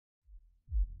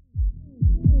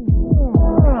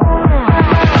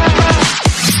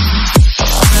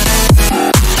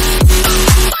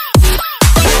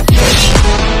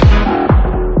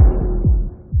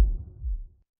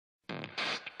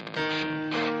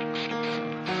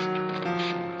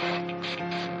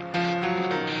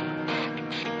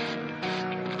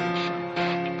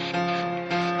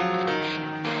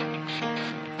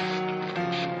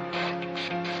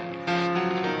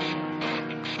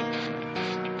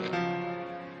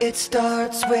It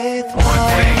starts with one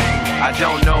thing, I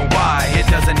don't know why. It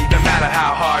doesn't even matter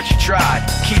how hard you try.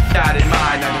 Keep that in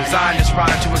mind. I designed this rhyme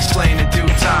to explain in due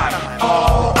time.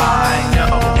 All I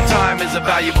know, time is a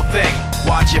valuable thing.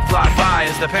 Watch it fly by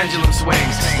as the pendulum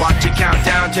swings. Watch it count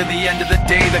down to the end of the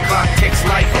day. The clock takes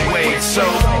life away. It's so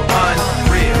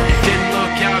unreal. Didn't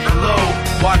look out below.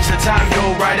 Watch the time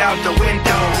go right out the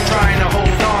window. Trying to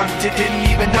hold on, didn't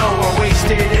even know I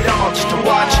wasted it all just to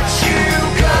watch you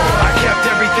go. I kept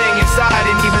everything inside,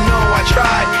 and even though I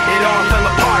tried, it all fell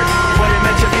apart. What it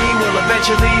meant to be will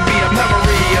eventually be a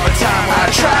memory of a time when I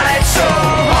tried so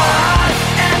hard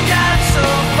and got so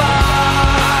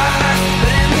far,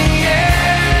 but in the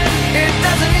end, it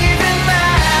doesn't even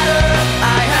matter.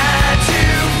 I had to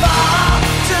fall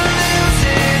to lose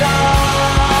it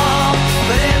all,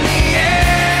 but in the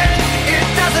end, it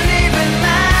doesn't even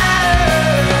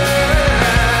matter.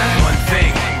 One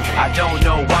thing, I don't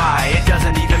know why. It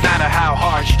doesn't even matter how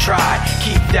hard you try.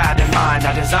 Keep that in mind.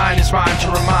 I designed this rhyme to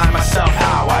remind myself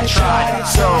how I tried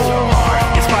so hard.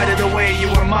 In spite of the way you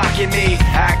were mocking me,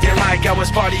 acting like I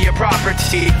was part of your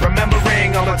property,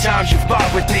 remembering all the times you fought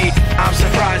with me, I'm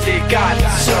surprised it got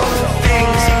so.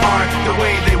 Things aren't the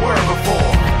way they were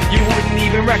before. You wouldn't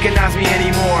even recognize me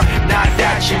anymore. Not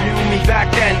that you knew me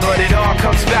back then, but it all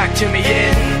comes back to me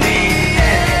in the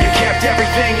end. You kept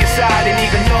everything inside, and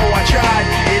even though I tried,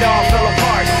 it all fell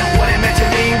apart. What it meant to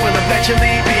me will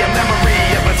eventually be a memory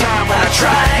of a time when I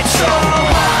tried so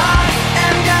hard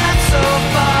and got so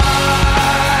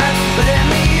far, but in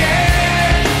the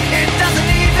end, it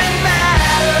doesn't even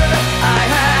matter. I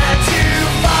had to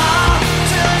fall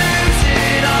to lose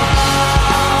it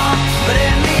all, but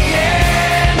in the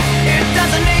end, it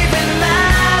doesn't even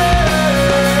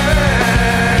matter.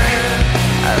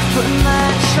 I've put my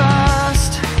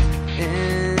trust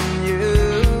in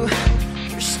you,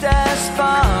 pushed as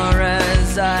far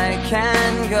as I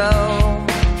can go.